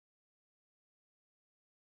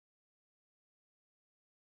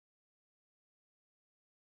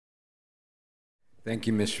Thank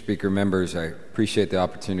you, Mr. Speaker. Members, I appreciate the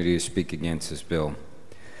opportunity to speak against this bill.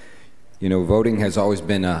 You know, voting has always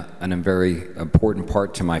been a very important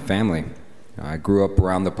part to my family. I grew up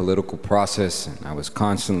around the political process, and I was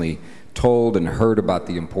constantly told and heard about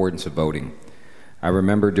the importance of voting. I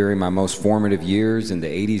remember during my most formative years in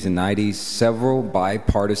the 80s and 90s, several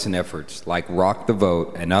bipartisan efforts like Rock the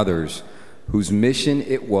Vote and others whose mission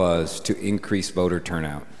it was to increase voter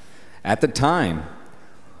turnout. At the time,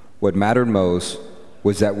 what mattered most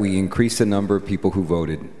was that we increased the number of people who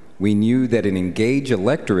voted. We knew that an engaged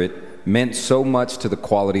electorate meant so much to the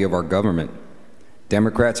quality of our government.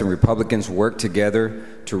 Democrats and Republicans worked together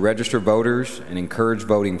to register voters and encourage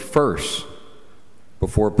voting first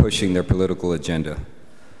before pushing their political agenda.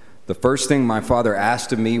 The first thing my father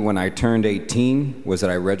asked of me when I turned 18 was that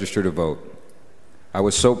I register to vote. I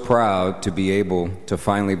was so proud to be able to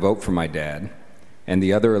finally vote for my dad and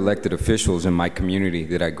the other elected officials in my community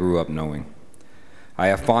that I grew up knowing. I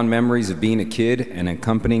have fond memories of being a kid and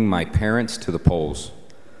accompanying my parents to the polls.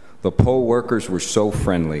 The poll workers were so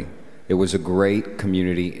friendly. It was a great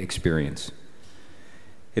community experience.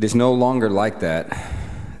 It is no longer like that.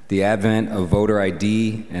 The advent of voter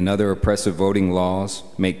ID and other oppressive voting laws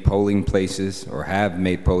make polling places, or have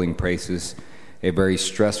made polling places, a very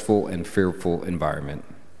stressful and fearful environment.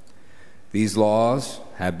 These laws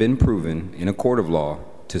have been proven in a court of law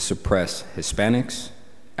to suppress Hispanics,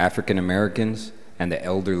 African Americans, and the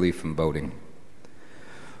elderly from voting.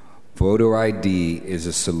 Voter ID is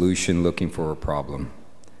a solution looking for a problem.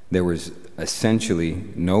 There was essentially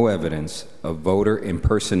no evidence of voter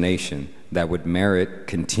impersonation that would merit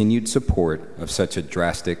continued support of such a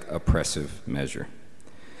drastic, oppressive measure.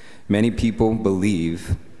 Many people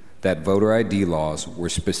believe that voter ID laws were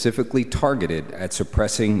specifically targeted at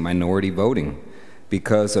suppressing minority voting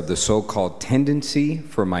because of the so-called tendency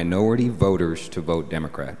for minority voters to vote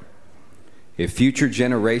Democrat. If future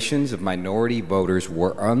generations of minority voters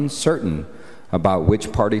were uncertain about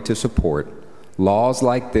which party to support, laws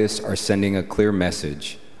like this are sending a clear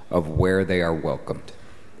message of where they are welcomed.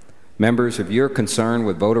 Members, if you're concerned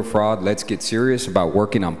with voter fraud, let's get serious about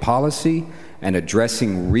working on policy and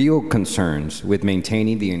addressing real concerns with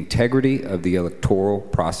maintaining the integrity of the electoral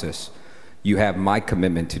process. You have my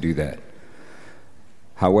commitment to do that.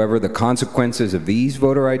 However, the consequences of these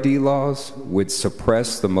voter ID laws would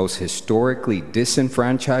suppress the most historically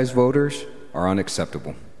disenfranchised voters are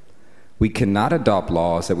unacceptable. We cannot adopt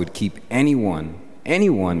laws that would keep anyone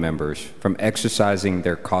members from exercising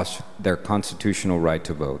their constitutional right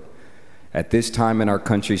to vote. At this time in our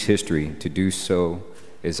country's history, to do so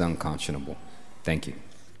is unconscionable. Thank you.